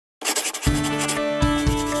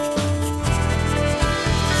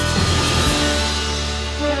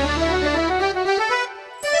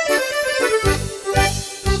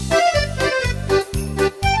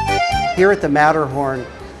Here at the Matterhorn,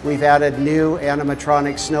 we've added new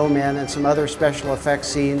animatronic snowmen and some other special effects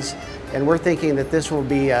scenes, and we're thinking that this will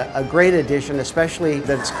be a great addition, especially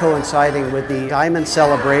that it's coinciding with the Diamond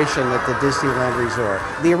Celebration at the Disneyland Resort.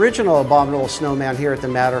 The original Abominable Snowman here at the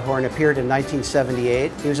Matterhorn appeared in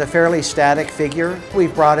 1978. He was a fairly static figure.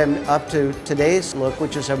 We've brought him up to today's look,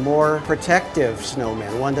 which is a more protective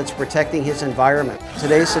snowman, one that's protecting his environment.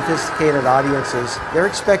 Today's sophisticated audiences, they're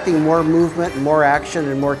expecting more movement, more action,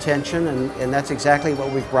 and more tension, and that's exactly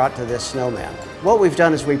what we've brought to this snowman. What we've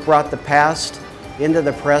done is we've brought the past into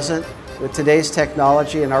the present with today's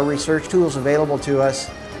technology and our research tools available to us,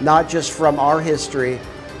 not just from our history,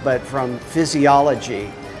 but from physiology,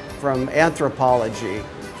 from anthropology,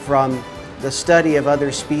 from the study of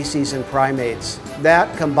other species and primates.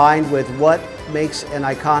 That combined with what makes an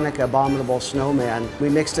iconic abominable snowman, we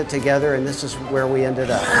mixed it together and this is where we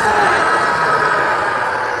ended up.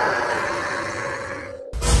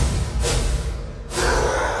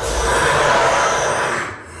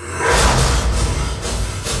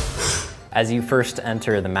 As you first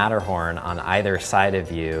enter the Matterhorn, on either side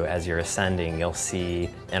of you as you're ascending, you'll see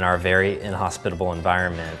in our very inhospitable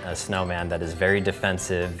environment a snowman that is very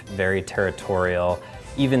defensive, very territorial.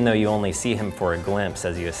 Even though you only see him for a glimpse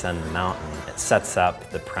as you ascend the mountain, it sets up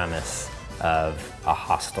the premise of a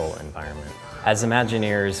hostile environment. As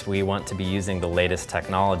Imagineers, we want to be using the latest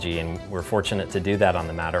technology, and we're fortunate to do that on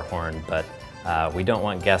the Matterhorn, but we don't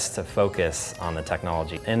want guests to focus on the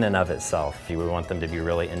technology in and of itself. We want them to be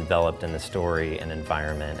really enveloped in the story and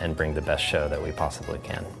environment and bring the best show that we possibly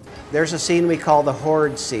can. There's a scene we call the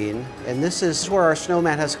Horde scene, and this is where our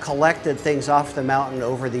snowman has collected things off the mountain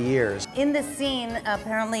over the years. In this scene,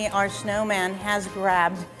 apparently our snowman has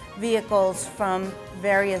grabbed vehicles from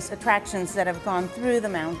various attractions that have gone through the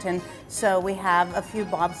mountain. So we have a few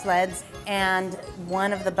bobsleds and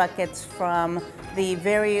one of the buckets from the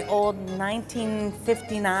very old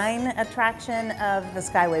 1959 attraction of the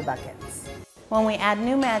Skyway buckets. When we add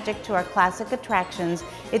new magic to our classic attractions,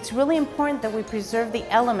 it's really important that we preserve the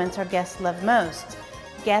elements our guests love most.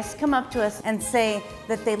 Guests come up to us and say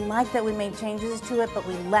that they like that we made changes to it, but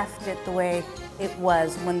we left it the way it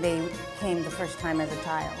was when they came the first time as a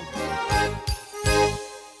child.